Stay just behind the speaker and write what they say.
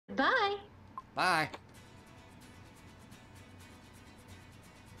Bye. Bye.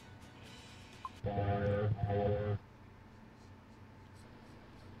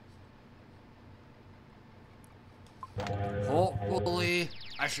 Hopefully,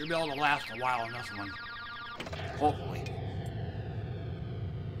 I should be able to last a while on this one. Hopefully.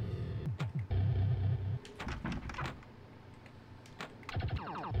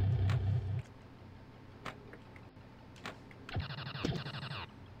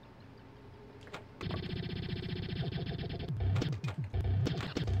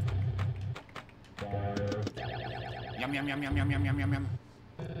 Yum, yum, yum, yum, yum, yum, yum, yum, yum.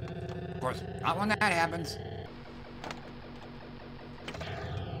 Of course, not when that happens.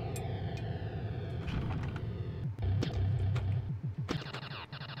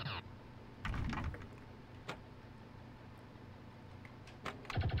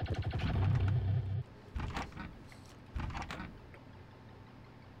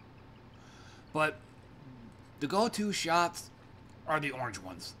 But the go-to shots are the orange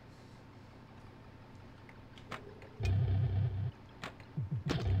ones.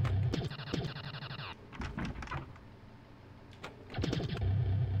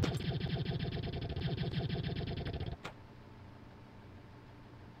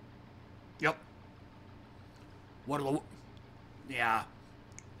 Yep. Yeah.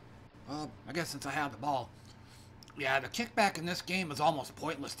 I guess since I have the ball. Yeah, the kickback in this game is almost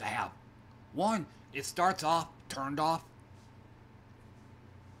pointless to have. One, it starts off turned off.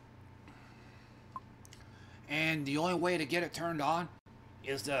 And the only way to get it turned on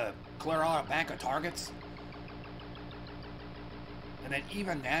is to clear out a bank of targets. And then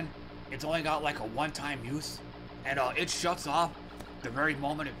even then, it's only got like a one-time use. And it shuts off the very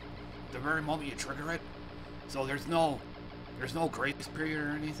moment you trigger it. So there's no grace period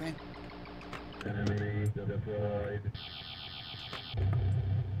or anything. Enemy deployed.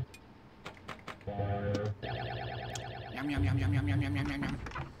 Fire. Yum, yum, yum, yum, yum, yum, yum, yum, yum, yum.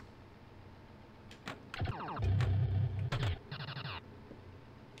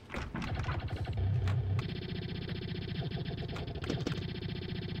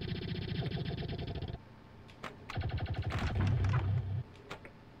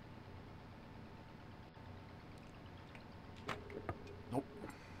 Nope.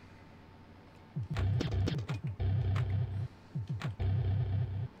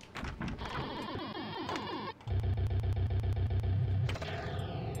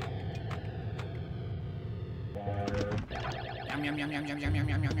 Yum, yum, yum, yum, yum, yum, yum,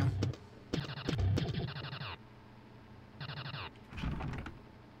 yum, yum, yum.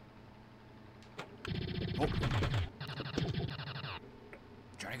 Nope.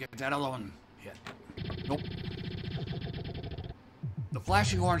 Trying to get that other one hit. Nope. The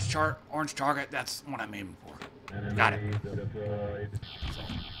flashing orange target, that's what I'm aiming for. Enemy Got it. deployed. So,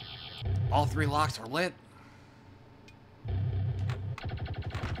 all three locks are lit.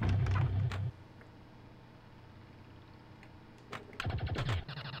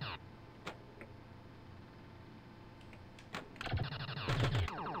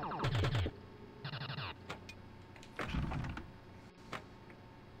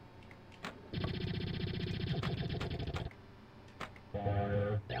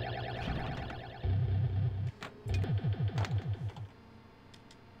 Fire.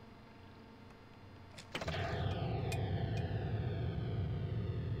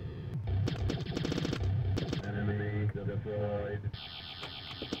 Enemy deployed.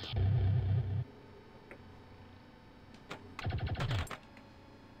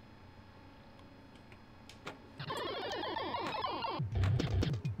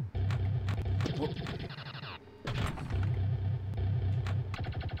 Whoop.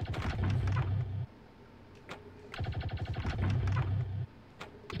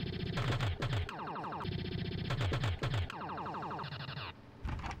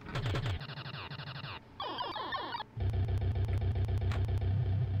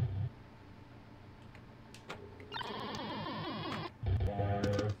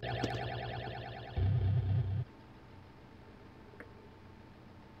 Fire.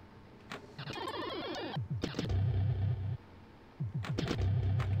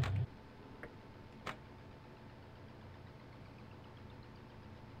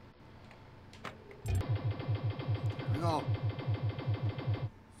 Here we go.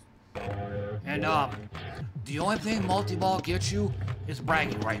 Fire. And the only thing multi-ball gets you is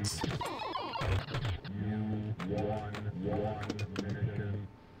bragging rights. You won one mission.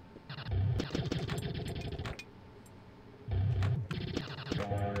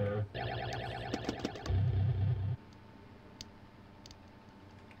 Fire.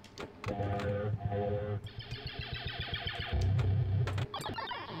 Fire. Power.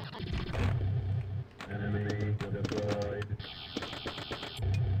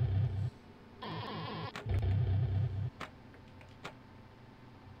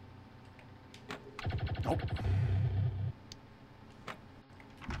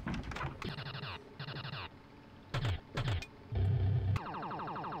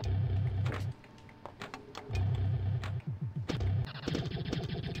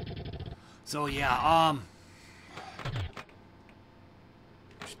 So yeah,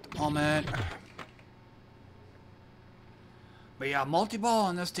 just a moment. But yeah, multi-ball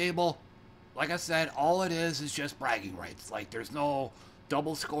on this table, like I said, all it is just bragging rights. Like, there's no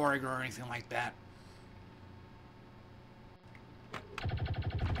double scoring or anything like that.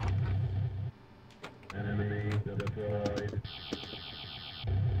 Enemy deployed.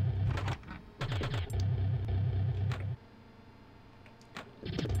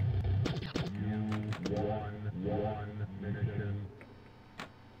 You won one mission.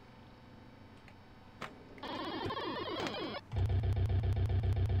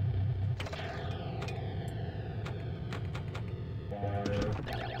 Fire.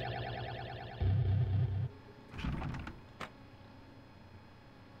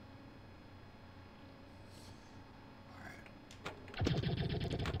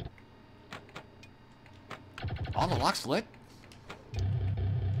 All the locks lit.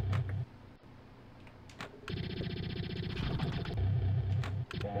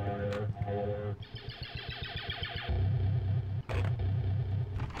 Fire. Power.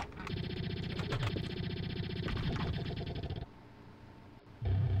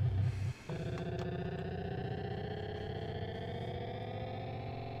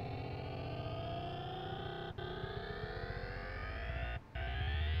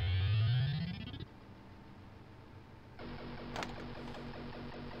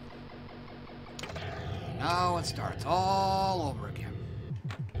 Now it starts all over again.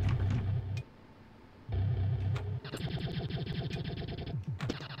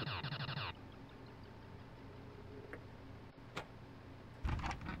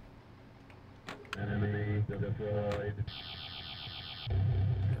 Enemy deployed.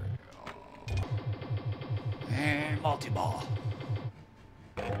 And multi-ball.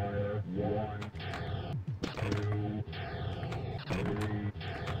 Fire. 1, 2, 3.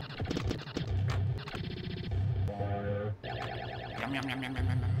 Fire. Yum, yum, yum, yum, yum, yum,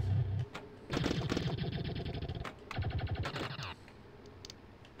 yum.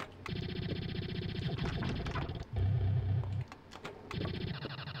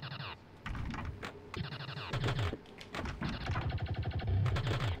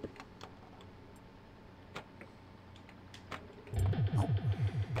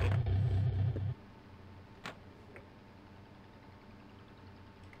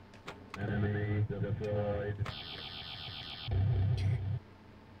 Enemy deployed.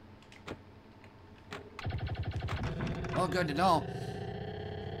 Well, good to know.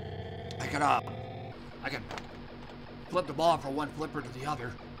 I can flip the ball from one flipper to the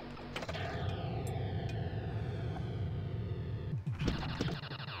other.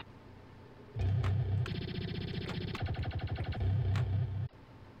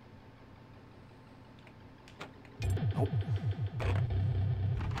 Nope.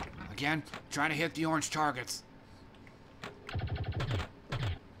 Again, trying to hit the orange targets.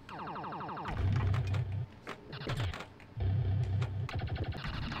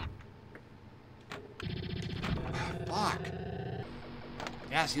 Fuck.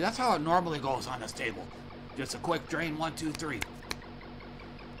 Yeah, see, that's how it normally goes on this table. Just a quick drain, 1, 2, 3.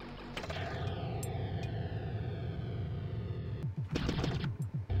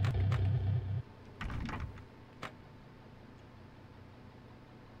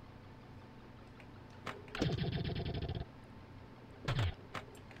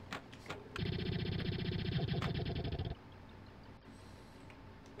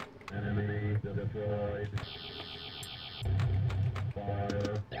 Enemy deployed.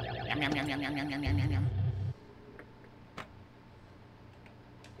 Fire. Yum, yum, yum, yum, yum, yum, yum, yum, yum, yum.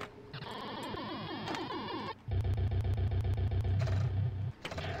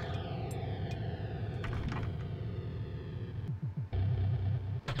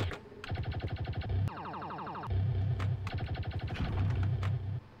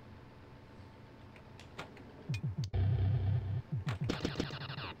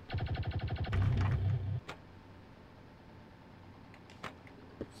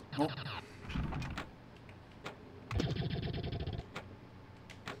 Oh.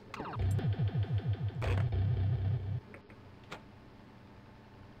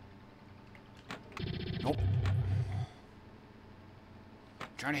 Nope.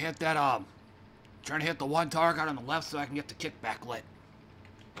 Trying to hit that, trying to hit the one target on the left so I can get the kickback lit.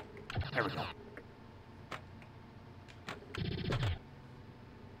 There we go.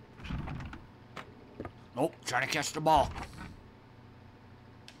 Nope, trying to catch the ball.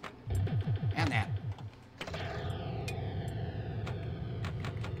 And that.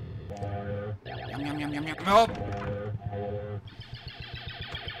 Fire. Yum, yum, yum, yum, yum. Nope. Fire. Power.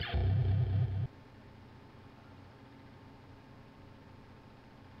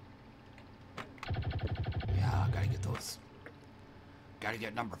 Gotta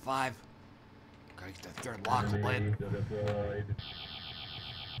get number 5. Gotta get the third lock lit. Enemy deployed.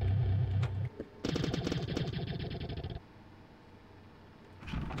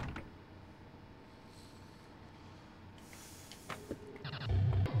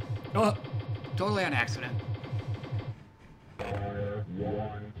 Oh, totally an accident. Fire.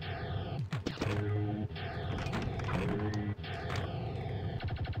 1, 2, 3.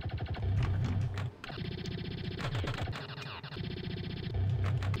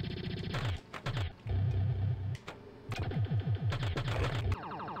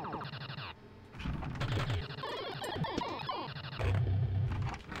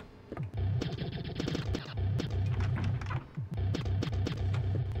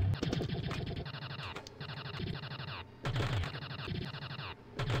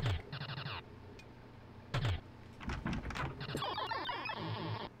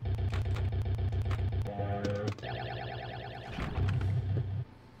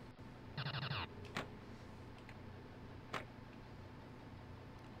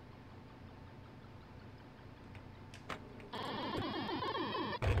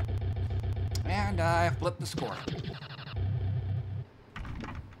 And I flipped the score.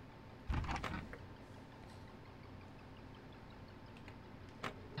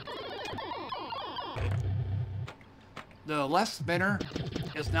 The left spinner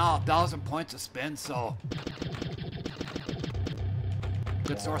is now 1,000 points a spin, so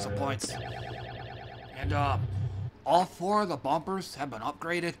good source of points. And all 4 of the bumpers have been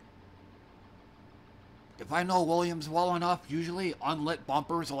upgraded. If I know Williams well enough, usually unlit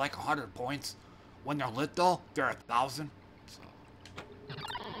bumpers are like 100 points. When they're lit though, they're 1,000. So.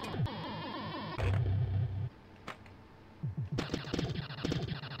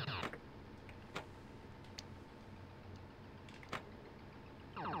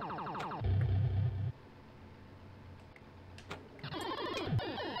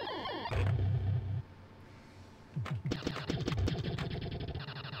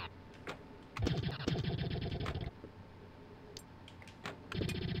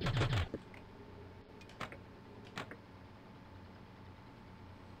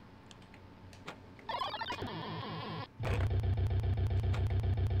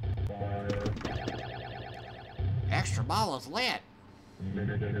 Extra ball is lit.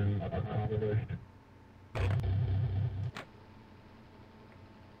 Mission accomplished.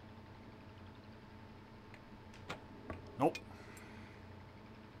 Nope.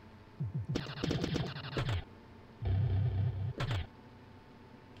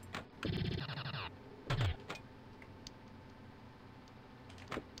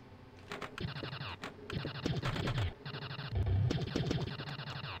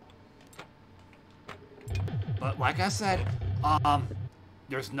 But like I said,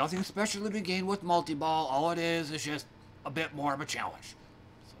 there's nothing special to be gained with multi-ball. All it is just a bit more of a challenge.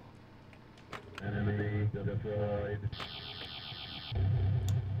 Enemy deployed.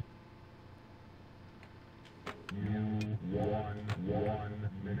 You won 1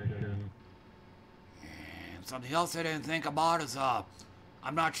 mission. And something else I didn't think about is I'm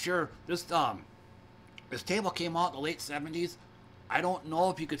not sure this table came out in the late 70s. I don't know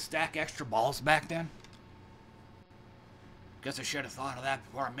if you could stack extra balls back then. Guess I should have thought of that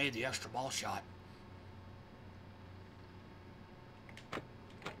before I made the extra ball shot.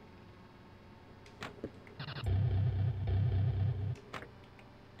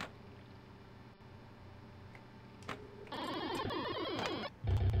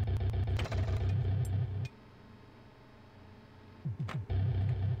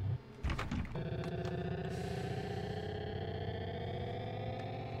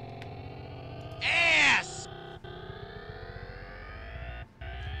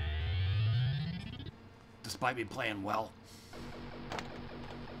 Despite me playing well.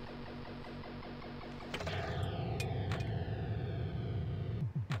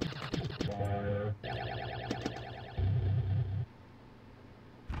 Fire.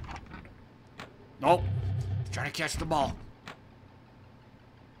 Nope. Trying to catch the ball.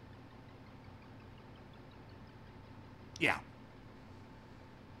 Yeah.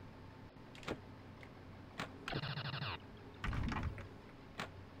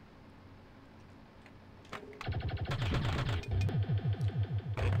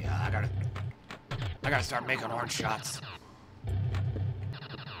 I gotta start making orange shots.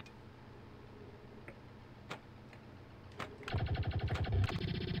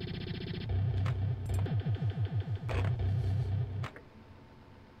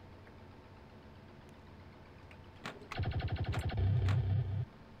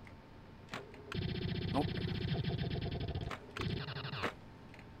 Nope.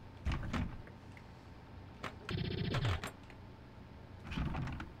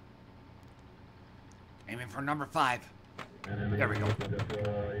 Aiming for number 5. Enemy There we go.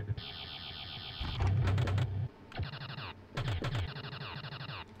 destroyed.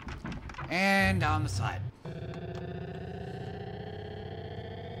 And down the side.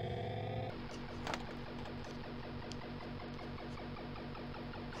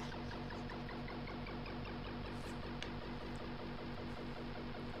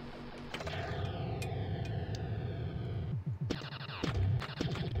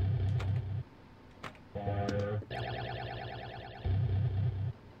 Fire.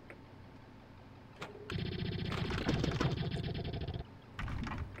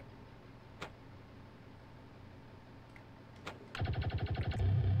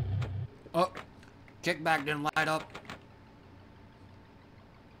 Oh, kickback didn't light up.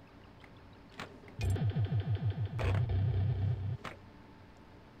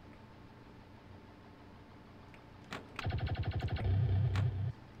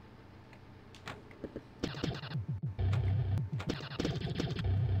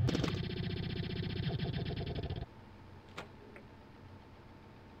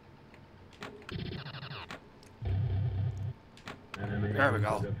 Enemy There we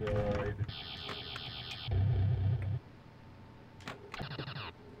go. destroyed.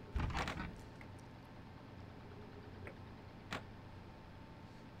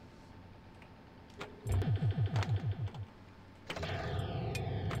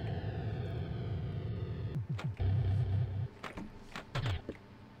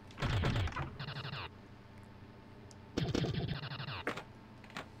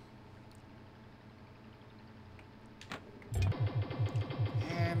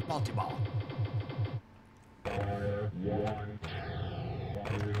 And multi-ball. Fire. 1,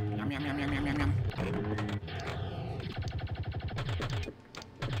 2, Yum, yum, yum, yum, yum, yum, yum. 3.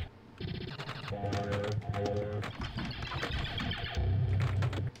 Fire. 4.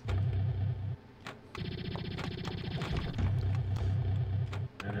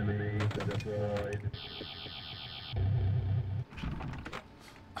 Enemy destroyed.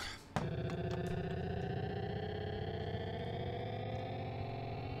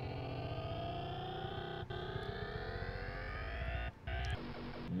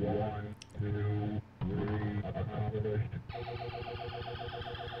 One, two, three, accomplished.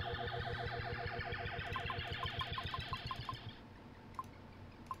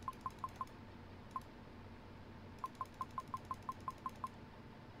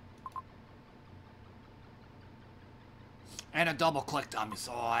 And it double clicked on me,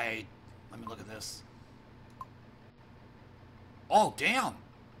 so let me look at this. Oh, damn.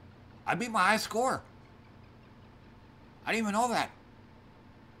 I beat my high score. I didn't even know that.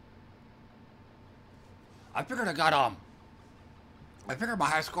 I figured I figured my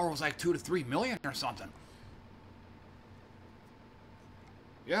high score was like 2 to 3 million or something.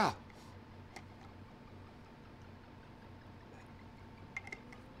 Yeah.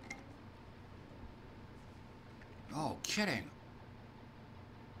 Oh, kidding.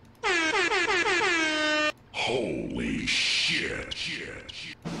 Holy shit.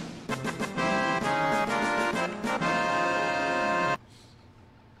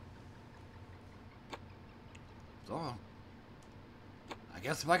 So, I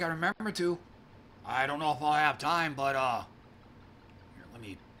guess if I can remember to, I don't know if I'll have time, but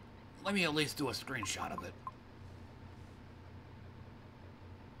here, let me at least do a screenshot of it.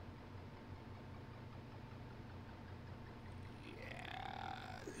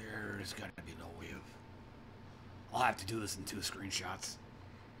 Yeah, there's gonna be no way of. I'll have to do this in 2 screenshots.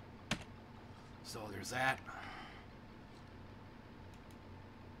 So there's that.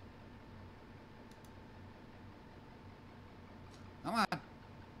 Come on.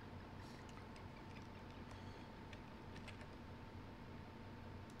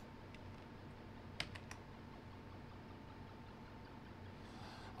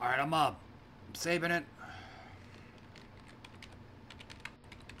 All right, I'm saving it.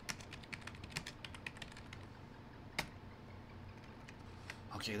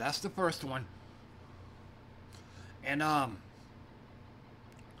 Okay, that's the first one. And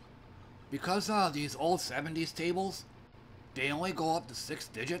because these old 70s tables, they only go up to 6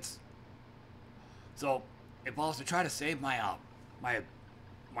 digits. So if I was to try to save my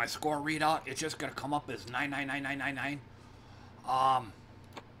my score readout, it's just gonna come up as 999999.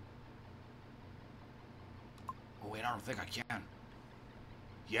 Oh wait, I don't think I can.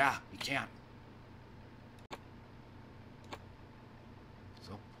 Yeah, you can't.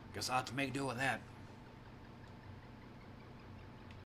 So guess I'll have to make do with that.